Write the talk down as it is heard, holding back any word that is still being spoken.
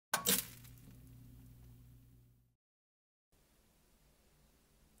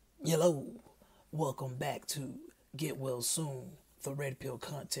Hello, welcome back to Get Well Soon, the red pill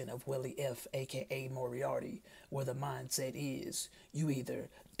content of Welly F, aka Moriarty, where the mindset is you either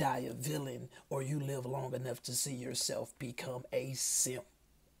die a villain or you live long enough to see yourself become a simp.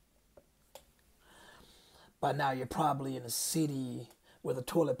 By now, you're probably in a city where the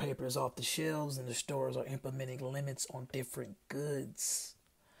toilet paper is off the shelves and the stores are implementing limits on different goods.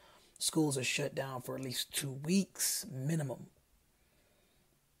 Schools are shut down for at least 2 weeks minimum.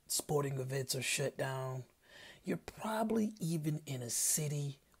 Sporting events are shut down. You're probably even in a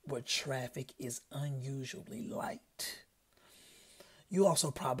city where traffic is unusually light. You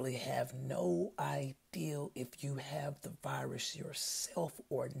also probably have no idea if you have the virus yourself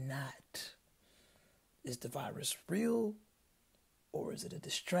or not. Is the virus real or is it a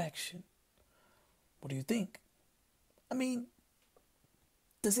distraction? What do you think? I mean,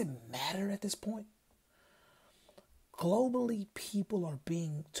 does it matter at this point? Globally, people are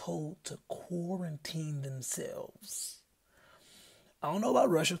being told to quarantine themselves. I don't know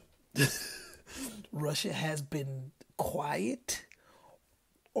about Russia. Russia has been quiet,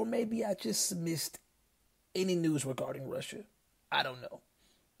 or maybe I just missed any news regarding Russia. I don't know.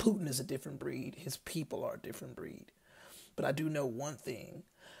 Putin is a different breed. His people are a different breed. But I do know one thing.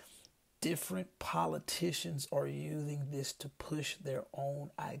 Different politicians are using this to push their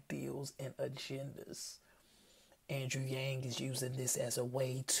own ideals and agendas. Andrew Yang is using this as a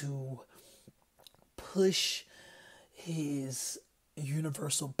way to push his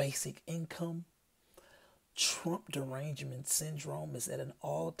universal basic income. Trump derangement syndrome is at an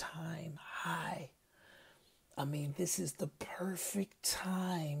all-time high. I mean, this is the perfect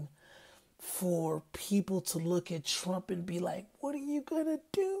time for people to look at Trump and be like, what are you gonna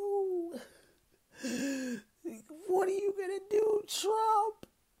do? What are you gonna do, Trump?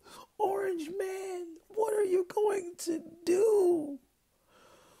 Orange man, what are you going to do?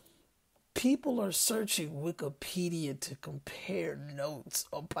 People are searching Wikipedia to compare notes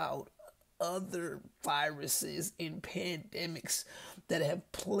about other viruses and pandemics that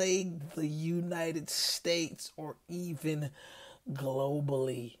have plagued the United States or even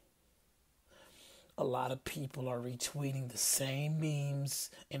globally. A lot of people are retweeting the same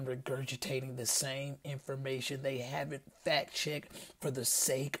memes and regurgitating the same information they haven't fact-checked for the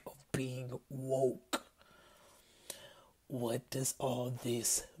sake of being woke. What does all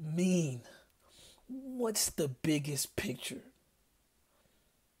this mean? What's the biggest picture?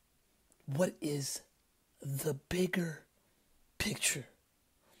 What is the bigger picture?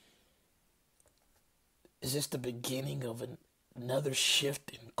 Is this the beginning of another shift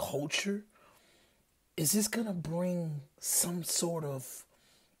in culture? Is this going to bring some sort of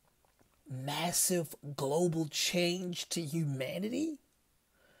massive global change to humanity?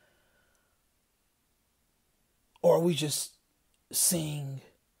 Or are we just seeing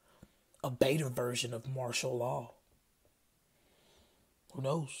a beta version of martial law? Who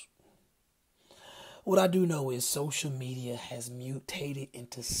knows? What I do know is social media has mutated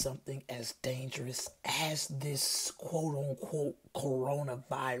into something as dangerous as this quote-unquote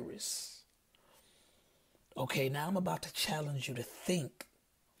coronavirus. Okay, now I'm about to challenge you to think.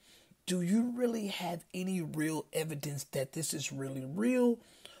 Do you really have any real evidence that this is really real?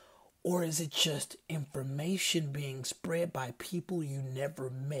 Or is it just information being spread by people you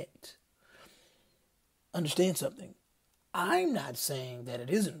never met? Understand something. I'm not saying that it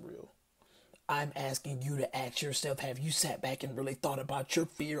isn't real. I'm asking you to ask yourself, have you sat back and really thought about your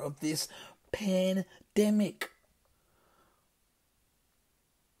fear of this pandemic?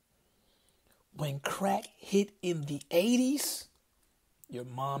 When crack hit in the 80s, your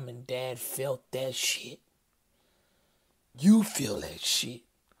mom and dad felt that shit. You feel that shit.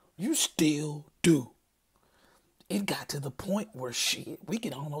 You still do. It got to the point where we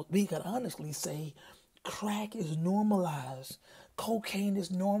can honestly say crack is normalized. Cocaine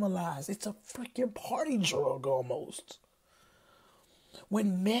is normalized. It's a freaking party drug almost.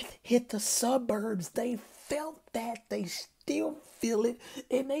 When meth hit the suburbs, they felt that. They still feel it.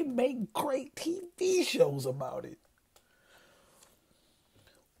 And they make great TV shows about it.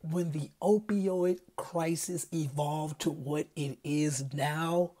 When the opioid crisis evolved to what it is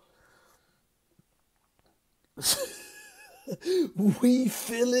now, we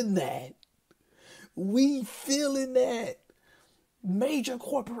feeling that. We feeling that. Major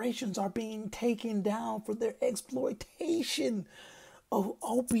corporations are being taken down for their exploitation of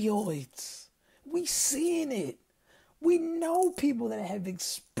opioids. We seeing it. We know people that have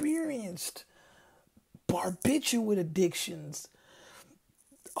experienced barbiturate addictions,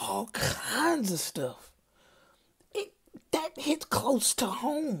 all kinds of stuff. That hits close to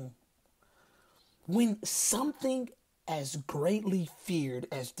home. When something as greatly feared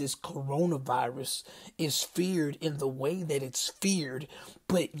as this coronavirus is feared in the way that it's feared,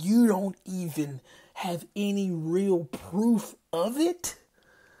 but you don't even have any real proof of it,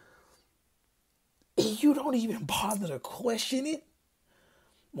 and you don't even bother to question it.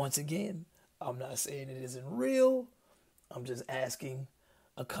 Once again, I'm not saying it isn't real. I'm just asking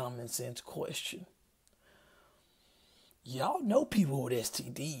a common sense question. Y'all know people with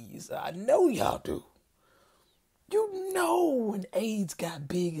STDs. I know y'all do. You know when AIDS got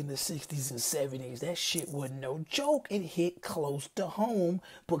big in the 60s and 70s, that shit wasn't no joke. It hit close to home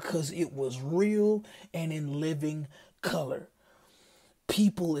because it was real and in living color.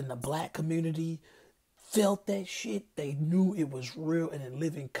 People in the black community felt that shit. They knew it was real and in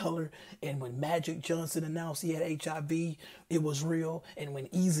living color. And when Magic Johnson announced he had HIV, it was real. And when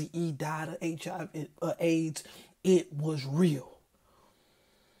Eazy-E died of HIV, AIDS, it was real.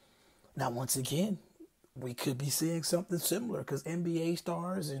 Now, once again, we could be seeing something similar because NBA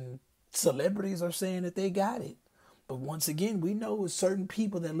stars and celebrities are saying that they got it. But once again, we know with certain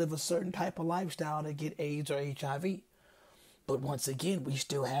people that live a certain type of lifestyle that get AIDS or HIV. But once again, we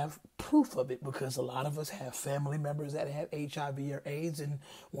still have proof of it because a lot of us have family members that have HIV or AIDS. And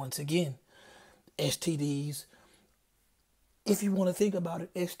once again, STDs, if you want to think about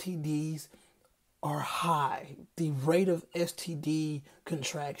it, STDs are high. The rate of STD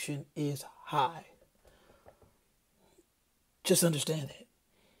contraction is high. Just understand that.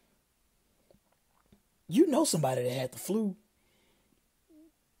 You know somebody that had the flu.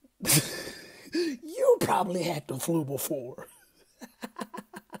 You probably had the flu before.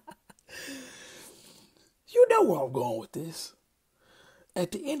 You know where I'm going with this.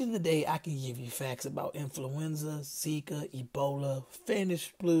 At the end of the day, I can give you facts about influenza, Zika, Ebola,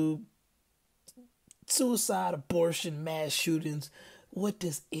 Spanish flu, suicide, abortion, mass shootings. What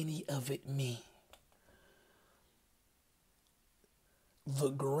does any of it mean? The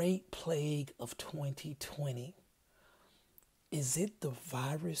Great Plague of 2020, is it the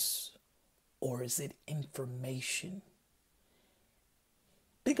virus or is it information?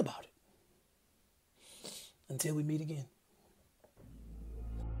 Think about it. Until we meet again.